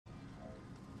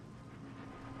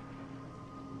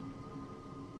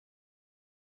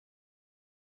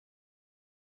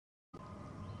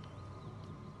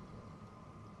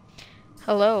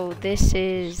Hello, this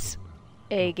is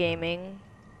A Gaming.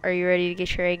 Are you ready to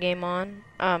get your A game on?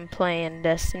 I'm playing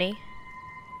Destiny.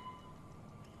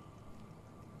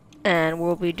 And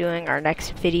we'll be doing our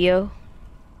next video,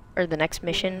 or the next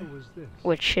mission,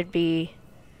 which should be,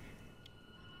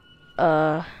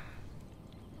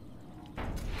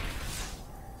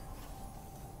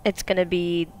 it's gonna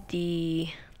be the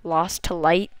Lost to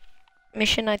Light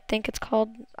mission, I think it's called.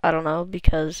 I don't know,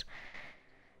 because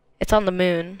it's on the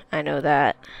moon, I know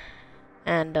that.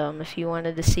 And if you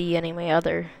wanted to see any of my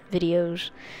other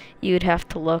videos, you'd have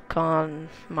to look on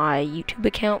my YouTube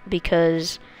account,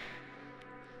 because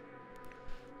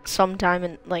sometime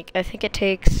in, like, I think it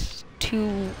takes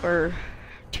 2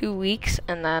 weeks,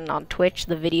 and then on Twitch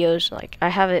the videos, like, I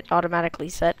have it automatically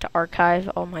set to archive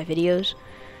all my videos,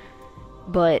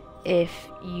 but if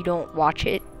you don't watch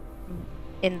it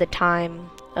in the time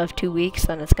of 2 weeks,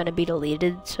 then it's gonna be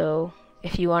deleted. So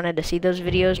if you wanted to see those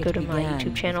videos, go to my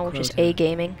YouTube channel, which is A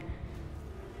Gaming.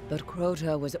 But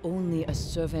Crota was only a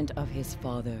servant of his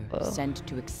father, sent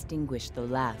to extinguish the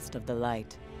last of the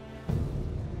light.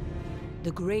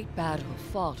 The great battle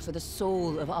fought for the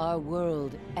soul of our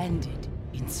world ended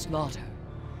in slaughter.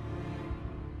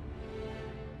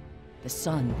 The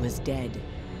sun was dead,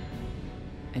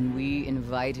 and we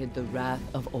invited the wrath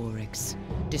of Oryx,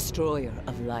 destroyer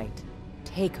of light,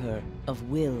 taker of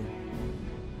will.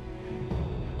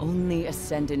 Only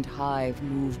Ascendant Hive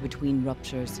move between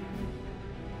ruptures.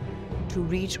 To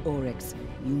reach Oryx,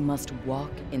 you must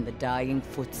walk in the dying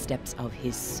footsteps of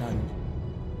his son.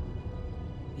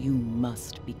 You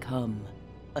must become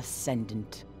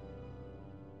Ascendant.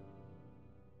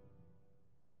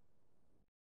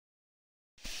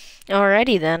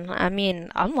 Alrighty then. I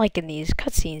mean, I'm liking these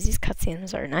cutscenes. These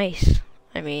cutscenes are nice.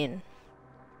 I mean,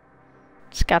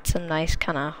 it's got some nice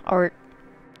kind of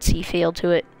artsy feel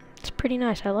to it. It's pretty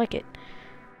nice. I like it.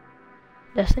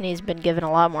 Destiny's been given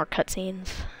a lot more cutscenes.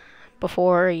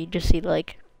 Before, you just see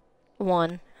like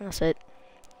one, and that's it.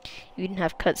 You didn't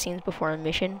have cutscenes before a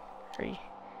mission.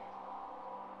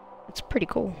 It's pretty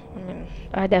cool. I mean,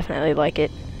 I definitely like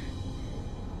it.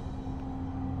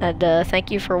 And thank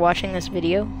you for watching this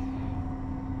video.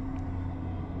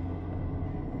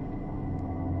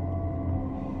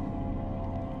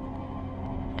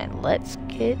 And let's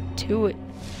get to it.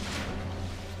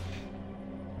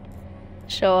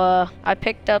 So, I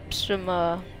picked up some,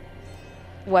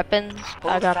 weapons.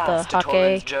 I got the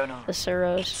Hake, the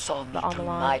Suros, the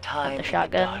Amalon, and the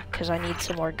shotgun, because I need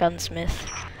some more gunsmith.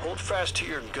 Hold fast to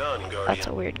your gun, Guardian. That's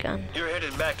a weird gun. You're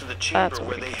headed back to the chamber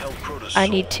where they held Crota's I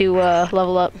soul. need to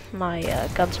level up my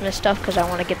gunsmith stuff, because I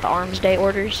want to get the Arms Day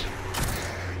orders.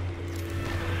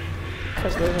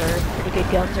 Because those are pretty good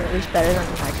guns, or at least better than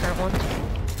my current ones.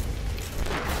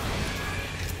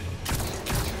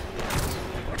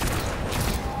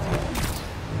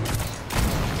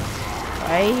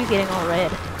 Why are you getting all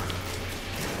red?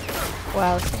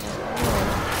 Wow, this thing is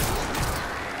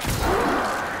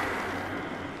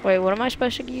red. Wait, what am I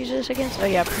supposed to use this against? Oh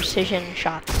yeah, precision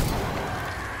shots.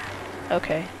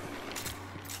 Okay.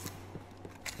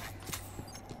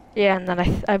 Yeah, and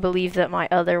then I believe that my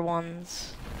other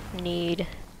ones need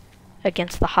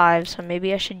against the hive, so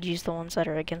maybe I should use the ones that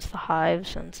are against the hive,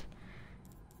 since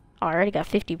I already got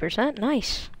 50%.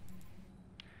 Nice.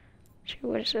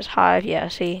 What is this? Hive? Yeah,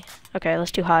 see? Okay,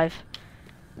 let's do Hive.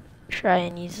 Try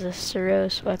and use this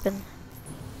Suros weapon.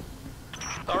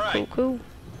 Alright, Cool.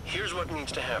 here's what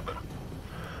needs to happen.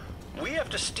 We have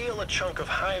to steal a chunk of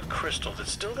Hive crystal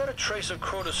that's still got a trace of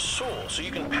Crota's soul, so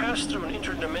you can pass through an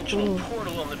interdimensional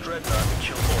portal on the Dreadnought and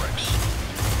kill Oryx.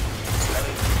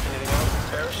 Anything else,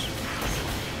 Paris?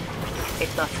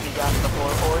 It must be done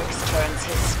before Oryx turns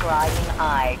his scrying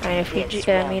eye to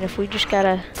If we just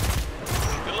gotta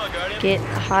get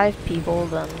Hive people,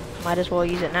 then might as well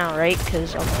use it now, right?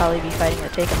 Because I'll probably be fighting the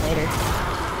Taken later.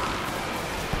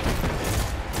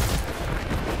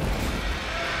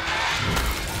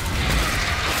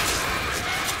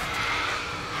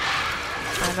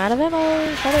 I'm out of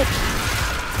ammo. Shut it.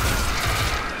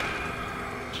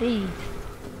 Jeez.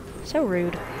 So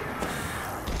rude.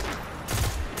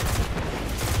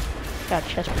 Got a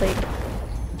chest plate.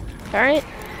 Alright.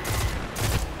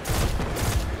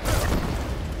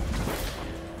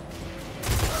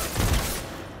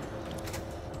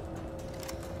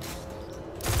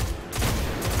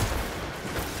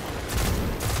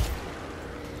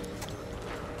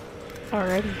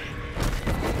 Alrighty.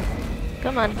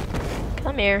 Come on.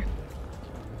 Come here.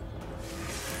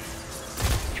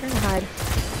 Trying to hide.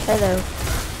 Hello.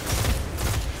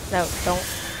 No,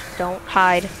 don't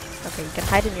hide. Okay, you can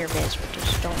hide in your mist, but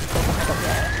just don't go behind them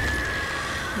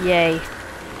yet. Yay.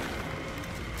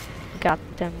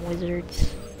 Goddamn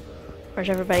wizards. Where's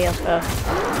everybody else?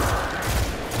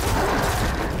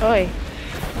 Oi.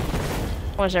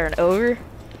 Was there an ogre?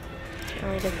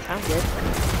 Generally doesn't sound good.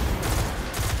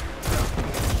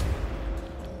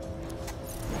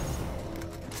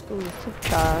 Ooh,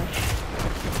 supercharge.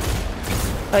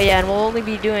 Oh yeah, and we'll only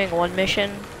be doing one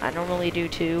mission. I normally do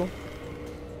 2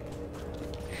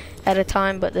 at a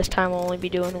time, but this time we'll only be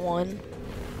doing 1.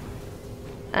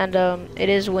 And it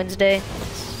is Wednesday.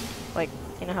 It's like,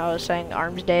 you know how I was saying,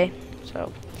 Arms Day.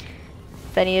 So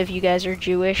if any of you guys are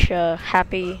Jewish,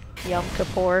 happy Yom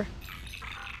Kippur.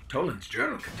 Toland's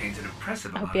journal contains an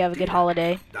impressive I hope amount you have a of good data.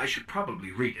 holiday. I should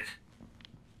probably read it.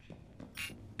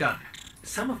 Done.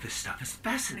 Some of this stuff is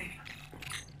fascinating.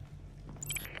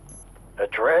 The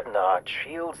dreadnought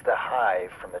shields the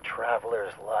hive from the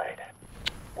traveler's light.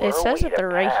 It says Were we that they're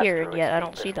to right pass here, through and yet its I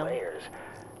don't see deepest them. layers,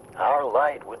 our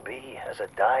light would be as a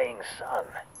dying sun.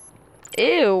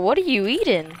 Ew, what are you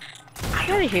eating? I Get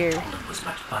don't out of here. think Toland was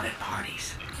much fun at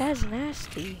parties. That's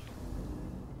nasty.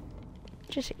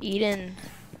 Just eating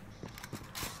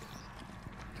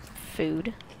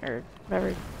food, or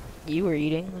whatever you were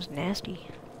eating was nasty.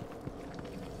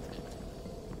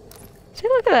 See,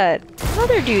 look at that.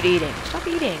 Another dude eating. Stop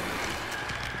eating.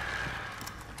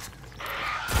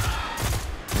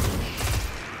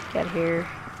 Get here.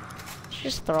 It's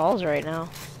just thralls right now.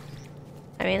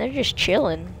 I mean, they're just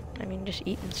chilling. I mean, just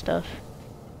eating stuff.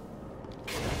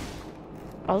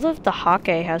 Although the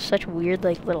Hake has such weird,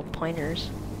 like, little pointers.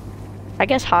 I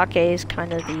guess Hake is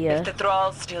kind of the, If the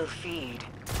thralls still feed,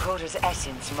 Crota's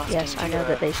essence must yes, I know endure.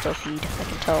 that they still feed. I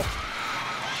can tell.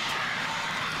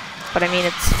 But I mean,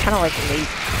 it's kind of like late.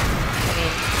 I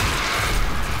mean,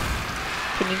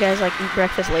 can you guys like eat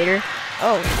breakfast later?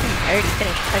 Oh, I already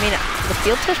finished. I mean, the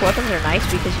field test weapons are nice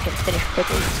because you can finish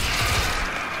quickly.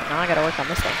 But now I gotta work on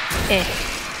this thing.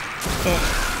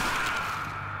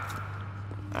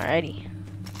 Alrighty.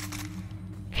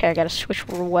 Okay, I gotta switch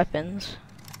weapons.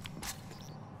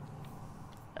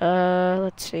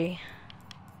 Let's see.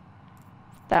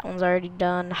 That one's already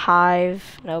done.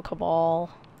 Hive, no Cabal.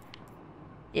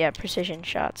 Yeah, precision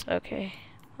shots. Okay.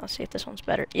 Let's see if this one's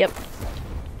better. Yep.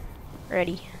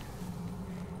 Ready.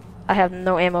 I have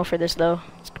no ammo for this though.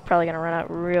 It's probably gonna run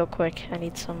out real quick. I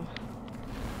need some.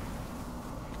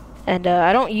 And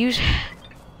I don't use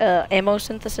ammo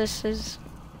syntheses.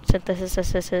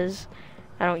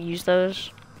 I don't use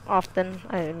those often.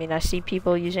 I mean, I see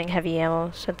people using heavy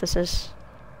ammo synthesis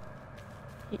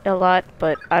a lot,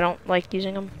 but I don't like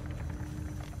using them.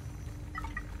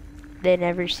 They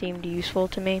never seemed useful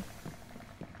to me.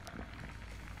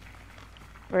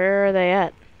 Where are they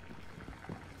at?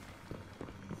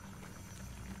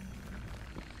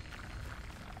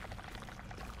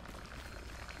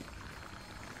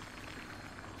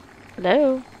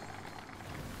 Hello?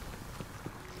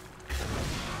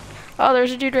 Oh,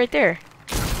 there's a dude right there.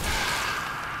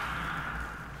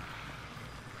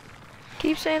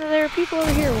 Keep saying that there are people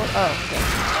over here. What? Oh,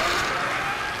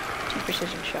 okay. 2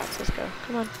 precision shots. Let's go.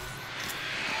 Come on.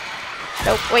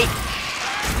 Nope, wait.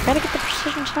 Gotta get the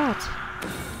precision shots.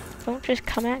 Don't just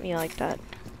come at me like that.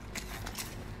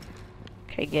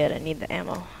 Okay, good. I need the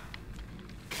ammo.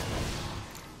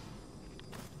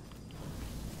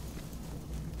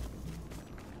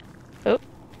 Oh.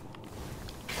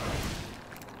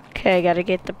 Okay, I gotta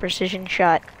get the precision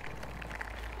shot.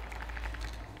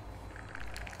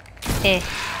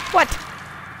 What?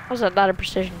 That was not a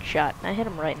precision shot. I hit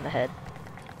him right in the head.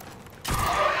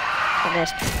 I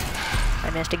missed. I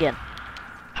missed again.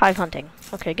 Hive hunting.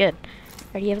 Okay, good.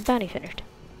 Already have a bounty finished.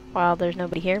 While there's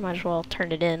nobody here, might as well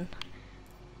turn it in.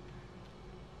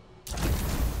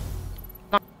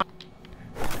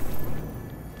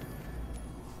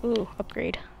 Ooh,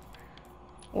 upgrade.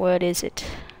 What is it?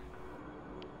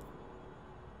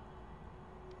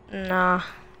 Nah.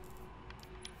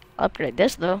 I'll upgrade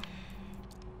this though.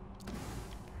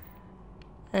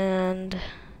 And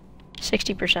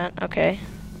 60%, okay.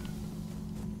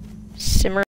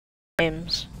 Simmer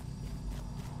games.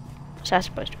 What's that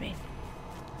supposed to mean?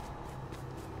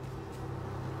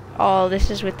 Oh, this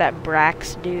is with that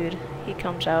Brax dude. He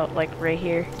comes out like right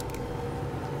here.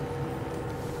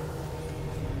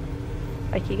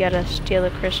 Like you gotta steal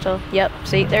the crystal. Yep,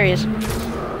 see, there he is.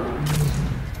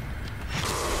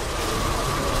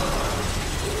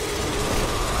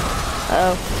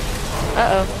 Uh-oh.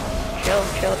 Uh-oh. Chill,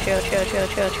 chill, chill, chill, chill,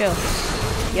 chill, chill.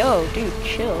 Yo, dude,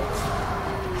 chill.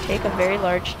 Take a very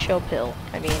large chill pill.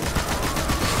 I mean,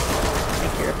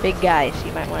 like you're a big guy, so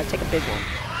you might want to take a big one.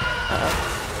 Uh-oh.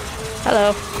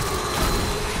 Hello.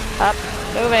 Up.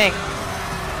 Moving.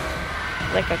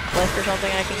 Like a cliff or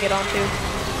something I can get onto?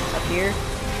 Up here?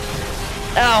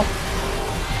 Oh!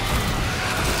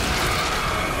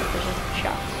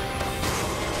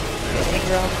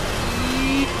 drum.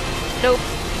 Nope.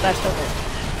 That's still good.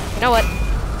 You know what?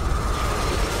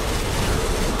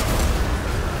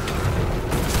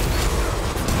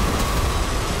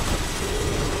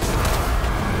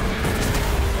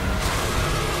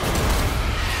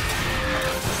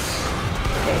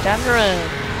 Okay, time to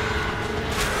run.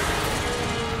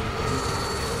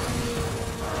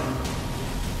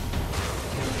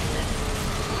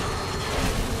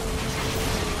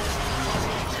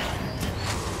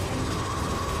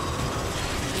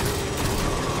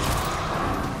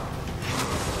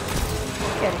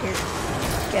 Get out of here.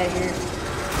 Get out of here.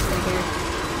 Get out of here.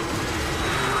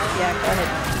 Yeah, go ahead.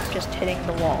 Just hitting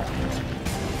the wall.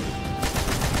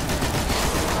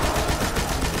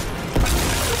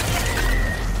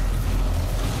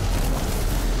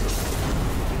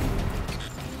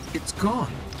 It's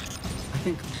gone. I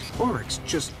think Oryx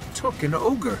just took an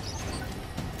ogre.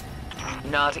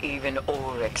 Not even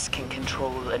Oryx can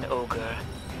control an ogre.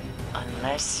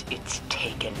 Unless it's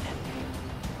taken.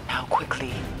 Now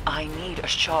quickly, I need a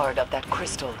shard of that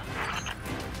crystal.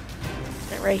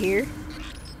 Is it right here?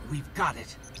 We've got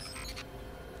it.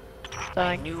 So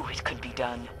I I knew it could be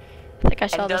done. think I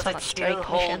saw And this does on a it still strike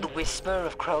hold mission. the whisper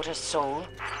of Crota's soul?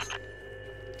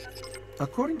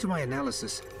 According to my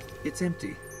analysis, it's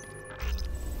empty.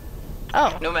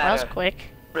 Oh, No that was matter.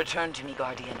 quick. Return to me,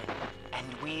 Guardian, and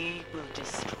we will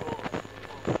destroy.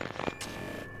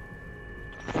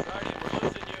 Guardian, we're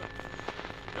losing you.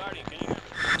 Guardian, can you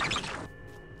hear me?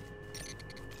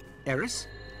 Eris?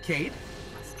 Cade?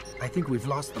 I think we've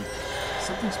lost them.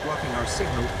 Something's blocking our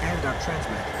signal and our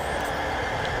transmit.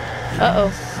 Uh-oh.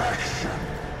 Infection.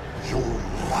 Your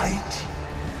light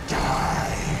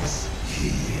dies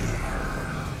here.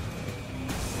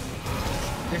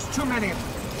 There's too many of them.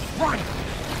 Run!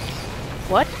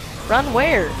 What? Run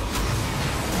where?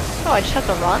 Oh, I just have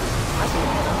to run? That's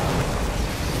easy enough.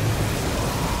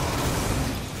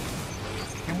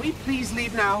 Can we please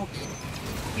leave now?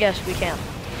 Yes, we can.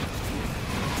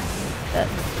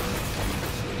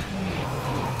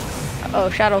 Uh-oh,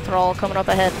 Shadow Thrall coming up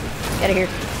ahead. Get out of here.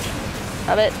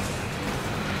 Stop it.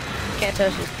 Can't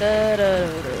touch this. Da, da,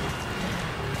 da, da.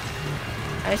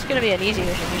 It's gonna be an easy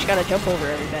mission. You just gotta jump over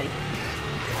everybody.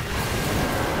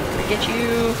 Get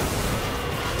you.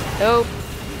 Nope.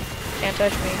 Can't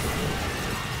touch me.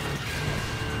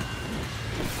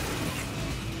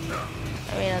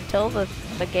 I mean, until the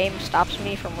game stops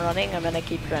me from running, I'm gonna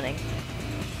keep running.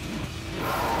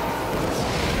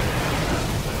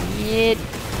 Yeah.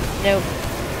 Nope.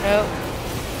 Nope.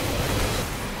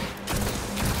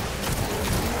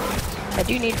 I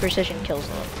do need precision kills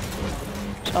though.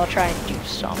 So I'll try and do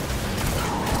some.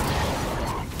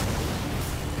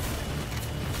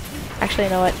 Actually,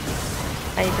 you know what?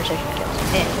 I need precision kills.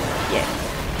 Yeah.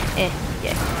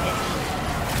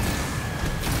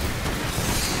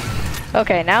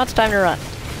 Okay, now it's time to run.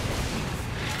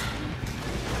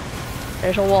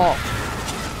 There's a wall.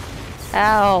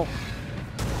 Ow.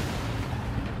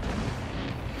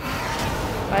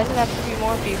 Why does it have to be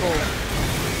more people?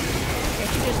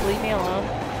 Can't you just leave me alone?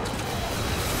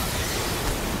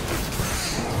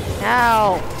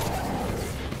 Ow.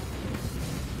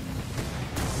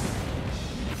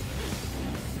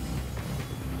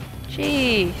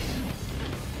 Jeez.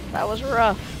 That was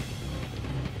rough.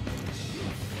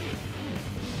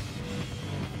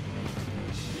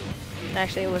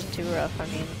 Actually, it wasn't too rough. I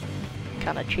mean,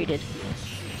 kind of cheated.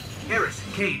 Eris,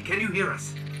 Cade, can you hear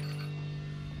us?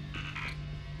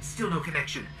 Still no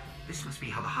connection. This must be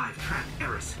how the Hive trapped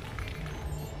Eris.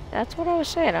 That's what I was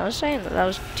saying. I was saying that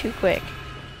was too quick.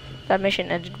 That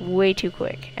mission ended way too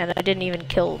quick, and I didn't even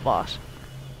kill the boss.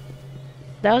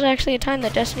 That was actually a time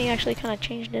that Destiny actually kind of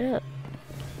changed it up.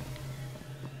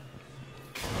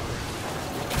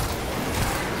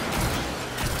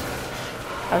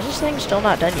 How's this thing still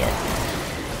not done yet?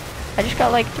 I just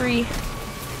got like 3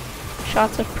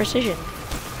 shots of precision.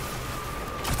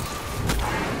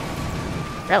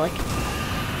 Relic.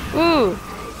 Ooh!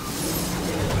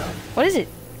 What is it?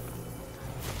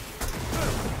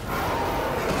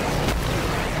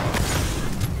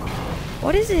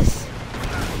 What is this?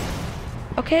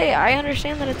 Okay, I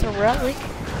understand that it's a relic.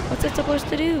 What's it supposed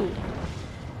to do?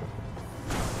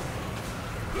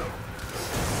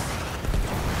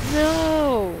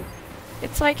 No!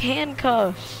 It's like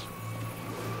handcuffs.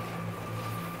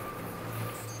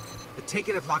 The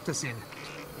Taken have locked us in.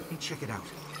 Let me check it out.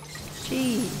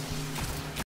 Jeez.